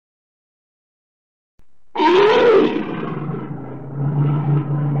Howdy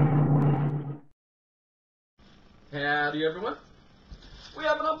everyone, we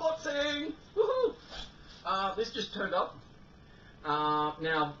have an unboxing! Woohoo! This just turned up.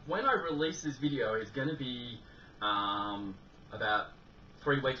 Now when I release this video it's going to be about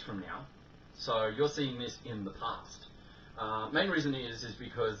 3 weeks from now, so you're seeing this in the past. Main reason is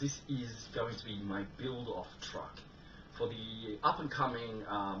because this is going to be my build-off truck for the up-and-coming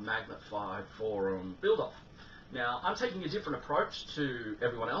Magnatfied forum build-off. Now I'm taking a different approach to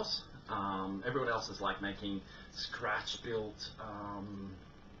everyone else. Everyone else is like making scratch-built,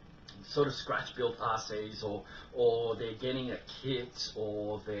 sort of scratch-built RCs, or they're getting a kit,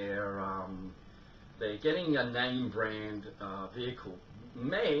 or they're getting a name brand vehicle.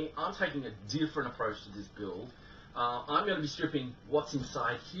 Me, I'm taking a different approach to this build. I'm going to be stripping what's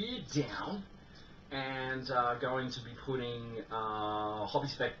inside here down, and going to be putting hobby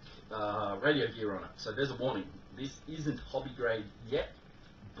spec radio gear on it. So there's a warning. This isn't hobby grade yet,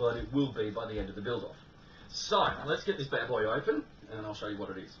 but it will be by the end of the build-off. So let's get this bad boy open, and I'll show you what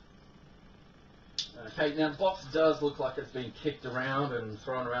it is. Okay, now the box does look like it's been kicked around and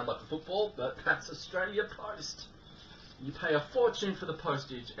thrown around like a football, but that's Australia Post. You pay a fortune for the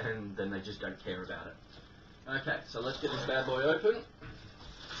postage, and then they just don't care about it. Okay, so let's get this bad boy open,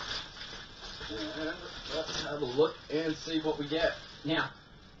 and let's have a look and see what we get. Now,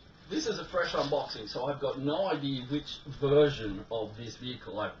 this is a fresh unboxing, so I've got no idea which version of this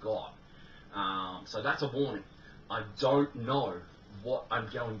vehicle I've got. So that's a warning. I don't know what I'm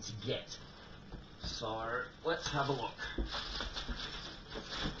going to get. So let's have a look.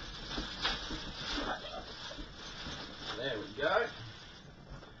 There we go.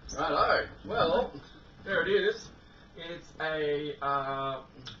 Righto. Well, there it is. It's a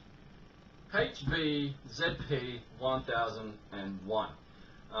HB ZP1001.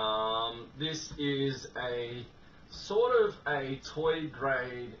 This is a sort of a toy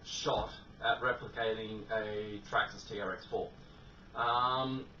grade shot at replicating a Traxxas TRX4.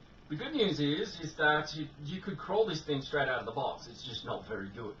 The good news is that you could crawl this thing straight out of the box. It's just not very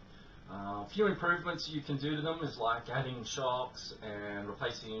good. A few improvements you can do to them is like adding shocks and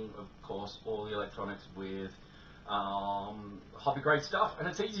replacing, of course, all the electronics with hobby grade stuff, and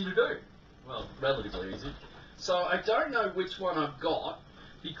it's easy to do. Well, relatively easy. So I don't know which one I've got,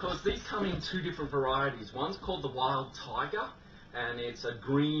 because these come in 2 different varieties. One's called the Wild Tiger, and it's a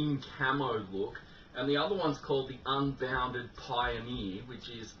green camo look, and the other one's called the Unbounded Pioneer, which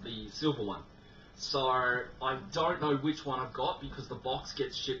is the silver one. So I don't know which one I've got, because the box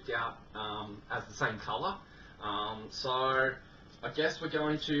gets shipped out as the same colour. So I guess we're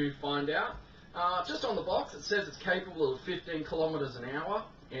going to find out. Just on the box it says it's capable of 15 kilometers an hour.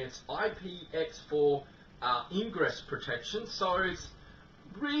 It's IPX4 ingress protection, so it's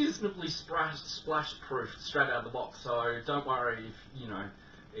reasonably splash proof straight out of the box. So don't worry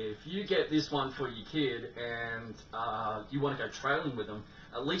if you get this one for your kid and you want to go trailing with them,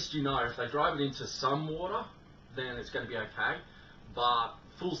 at least you know if they drive it into some water, then it's going to be okay, but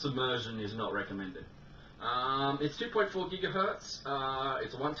full submersion is not recommended. It's 2.4 gigahertz,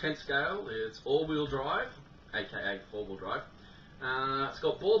 it's a 1/10 scale, it's all-wheel drive, aka four-wheel drive. It's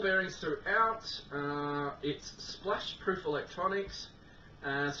got ball bearings throughout, it's splash-proof electronics,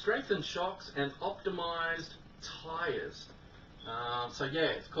 strengthened shocks, and optimized tires. So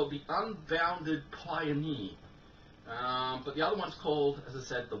yeah, it's called the Unbounded Pioneer. But the other one's called, as I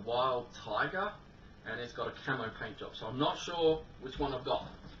said, the Wild Tiger, and it's got a camo paint job. So I'm not sure which one I've got.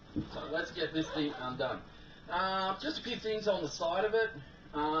 So let's get this thing undone. Just a few things on the side of it.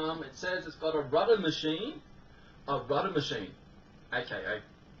 It says it's got a rudder machine, aka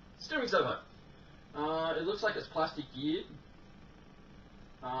steering servo. It looks like it's plastic geared.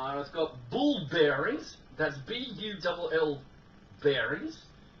 It's got bull bearings, that's B-U-L-L bearings.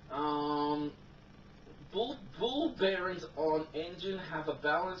 Bull bearings on engine have a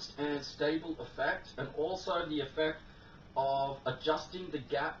balanced and stable effect, and also the effect of adjusting the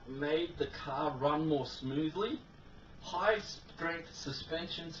gap made the car run more smoothly. High strength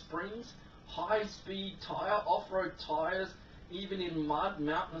suspension springs, high speed tire, off-road tires, even in mud,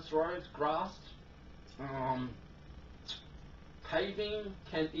 mountainous roads, grass, paving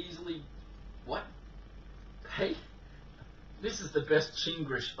can easily, this is the best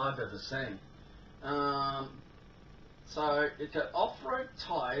Chinglish I've ever seen. So it's got off-road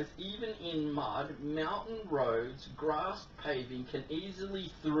tires, even in mud, mountain roads, grass paving can easily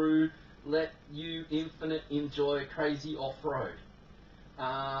let you infinite enjoy crazy off-road.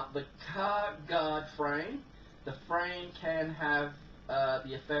 The car guard frame, the frame can have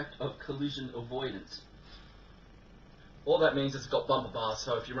the effect of collision avoidance. all that means it's got bumper bars,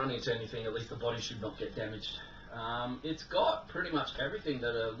 so if you run into anything, at least the body should not get damaged. It's got pretty much everything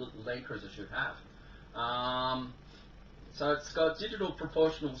that a little Land Cruiser should have. So it's got digital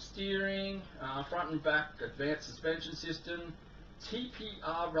proportional steering, front and back advanced suspension system,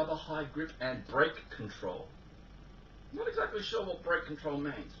 TPR rubber high grip, and brake control. Not exactly sure what brake control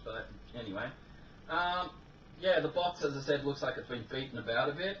means, but anyway. Yeah, the box, as I said, looks like it's been beaten about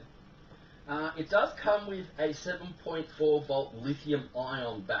a bit. It does come with a 7.4 volt lithium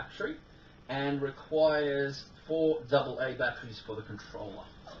ion battery and requires 4 AA batteries for the controller.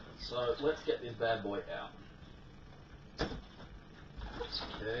 So let's get this bad boy out.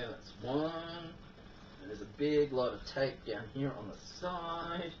 Okay, that's one. And there's a big lot of tape down here on the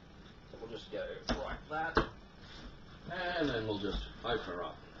side. So we'll just go like that. And then we'll just open her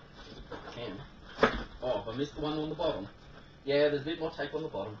up. And, oh, I missed the one on the bottom. Yeah, there's a bit more tape on the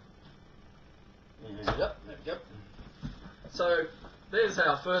bottom. And yep, there we go. So there's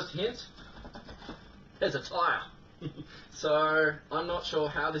our first hint. There's a tyre. So I'm not sure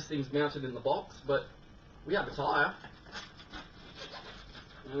how this thing's mounted in the box, but we have a tyre.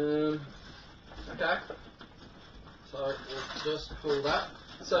 Okay. So let's just pull that.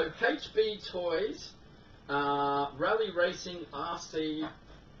 So HB Toys, Rally Racing RC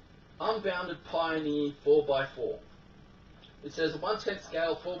Unbounded Pioneer 4x4. It says a 1/10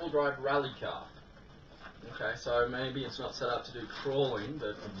 scale 4-wheel drive rally car. Okay, so maybe it's not set up to do crawling,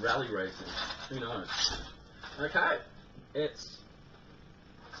 but rally racing. Who knows? Okay, it's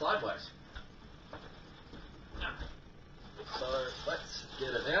sideways. So let's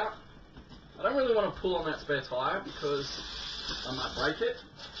get it out. I don't really want to pull on that spare tyre because I might break it.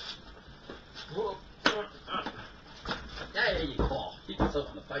 Yeah, you hit yourself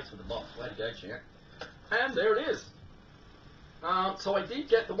in the face with the box. Way to go, champ. And there it is. So I did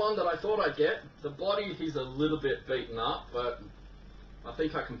get the one that I thought I'd get. The body is a little bit beaten up, but I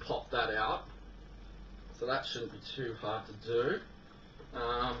think I can pop that out. So that shouldn't be too hard to do.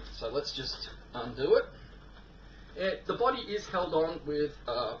 So let's just undo it. The body is held on with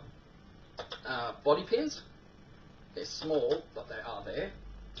body pins. They're small, but they are there.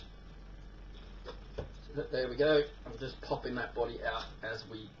 So there we go. I'm just popping that body out as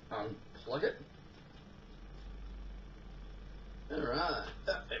we unplug it. Alright,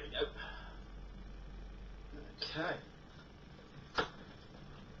 there we go. Okay.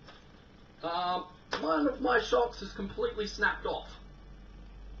 One of my shocks is completely snapped off.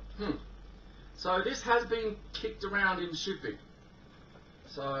 So this has been kicked around in shipping.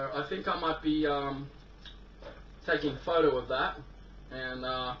 So I think I might be taking a photo of that and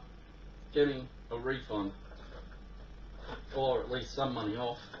getting a refund, or at least some money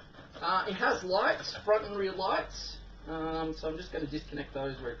off. It has lights, front and rear lights. So I'm just going to disconnect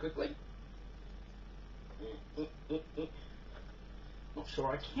those very quickly. Not sure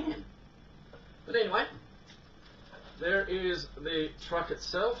I can. But anyway, there is the truck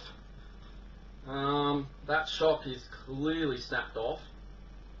itself. That shock is clearly snapped off.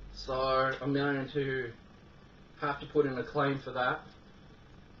 So I'm going to have to put in a claim for that.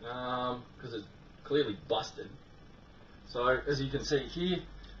 Because it's clearly busted. So as you can see here,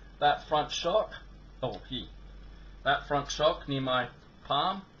 that front shock, that front shock near my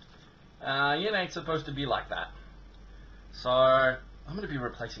palm, it ain't supposed to be like that. So I'm going to be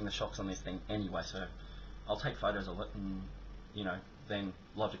replacing the shocks on this thing anyway, so I'll take photos of it and, then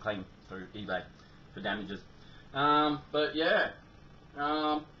lodge a claim through eBay for damages. But yeah,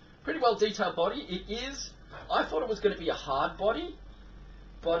 pretty well detailed body. It is, I thought it was going to be a hard body,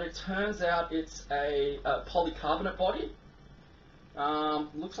 but it turns out it's a polycarbonate body.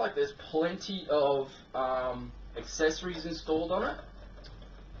 Looks like there's plenty of accessories installed on it,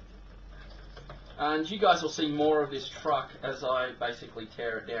 and you guys will see more of this truck as I basically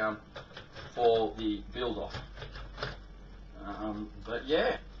tear it down for the build off. But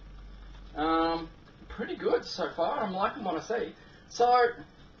yeah, pretty good so far. I'm liking what I see. So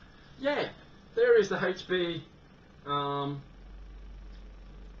yeah, there is the HB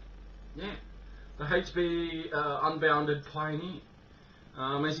the HB Unbounded Pioneer.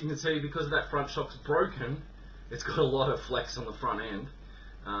 As you can see, because that front shock's broken, it's got a lot of flex on the front end,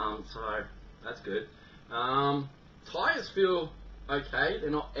 so that's good. Tyres feel okay, they're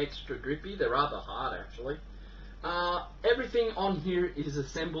not extra grippy, they're rather hard actually. Everything on here is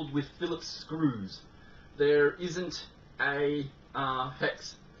assembled with Phillips screws. There isn't a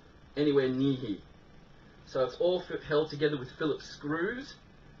hex anywhere near here. So it's all held together with Phillips screws.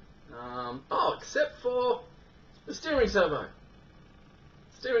 Except for the steering servo.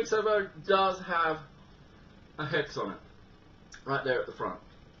 Steering servo does have a hex on it, right there at the front.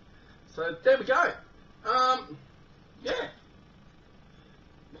 So there we go. yeah.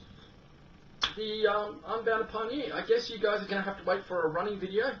 The Unbounded Pioneer. I guess you guys are going to have to wait for a running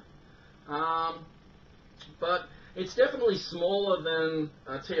video. But it's definitely smaller than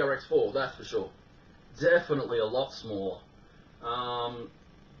a TRX4, that's for sure. Definitely a lot smaller.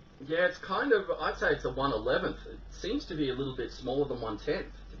 Yeah, it's kind of, I'd say it's a 1/11th. It seems to be a little bit smaller than 1/10th,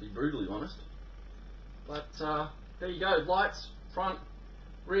 to be brutally honest. But there you go, lights, front,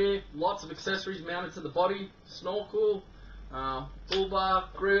 rear, lots of accessories mounted to the body, snorkel, bull bar,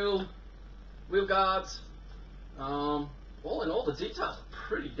 grill, wheel guards. All in all, the details are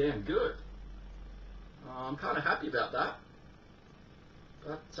pretty damn good. I'm kind of happy about that.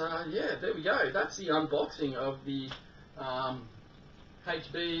 But yeah, there we go. That's the unboxing of the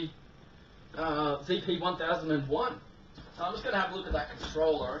HB ZP1001. I'm just going to have a look at that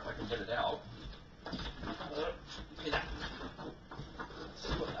controller if I can get it out. Yeah.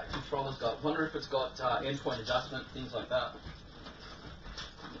 See what that controller's got. Wonder if it's got endpoint adjustment, things like that.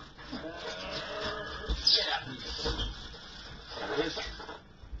 There it is.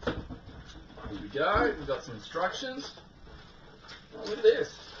 Here we go. We've got some instructions. Oh, look at this.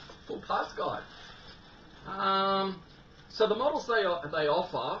 Full parts guide. So the models they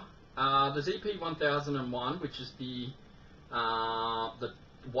offer are the ZP1001, which is the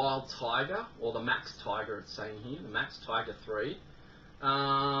Wild Tiger, or the Max Tiger it's saying here, the Max Tiger 3.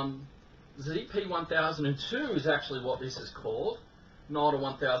 ZP1002 is actually what this is called, not a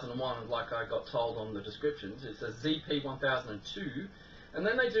 1001 like I got told on the descriptions. It's a ZP1002, and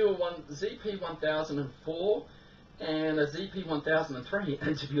then they do a ZP1004 and a ZP1003,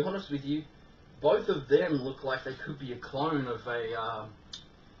 and to be honest with you, both of them look like they could be a clone of a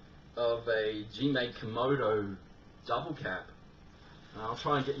G-Made Komodo double cab. I'll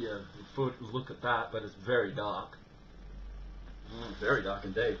try and get you a look at that, but it's very dark. Very dark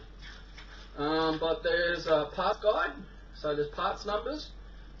indeed. But there's a parts guide, so there's parts numbers.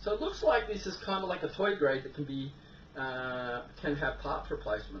 So it looks like this is kind of like a toy grade that can be can have parts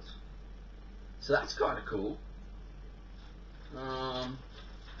replacements. So that's kind of cool.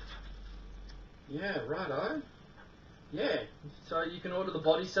 Yeah, righto. Yeah, so you can order the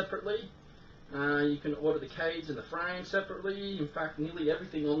body separately. You can order the cage and the frame separately. In fact, nearly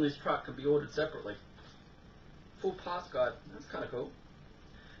everything on this truck can be ordered separately. Full parts guide. That's kind of cool.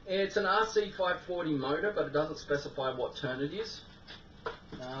 It's an RC540 motor, but it doesn't specify what turn it is.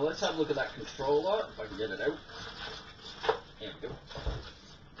 Let's have a look at that controller, if I can get it out. There we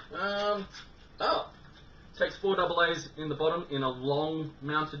go. Takes 4 AA's in the bottom in a long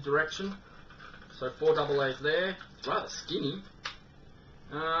mounted direction. So 4 AA's there. It's rather skinny.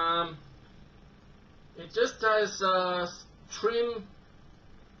 It just has trim.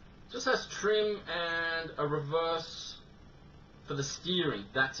 Just has trim and a reverse for the steering.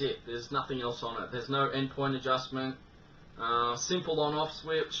 That's it. There's nothing else on it. There's no endpoint adjustment. Simple on-off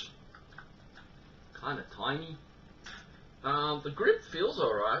switch. Kind of tiny. The grip feels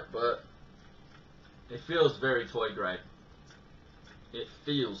alright, but it feels very toy grade. It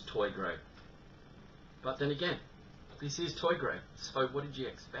feels toy grade. But then again, this is toy grade, so what did you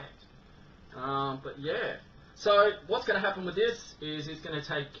expect? But yeah, so what's going to happen with this is it's going to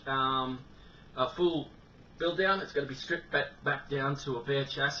take a full build down. It's going to be stripped back down to a bare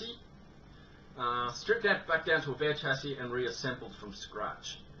chassis. Back down to a bare chassis and reassembled from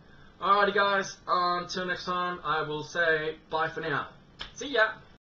scratch. Alrighty guys, until next time, I will say bye for now. See ya!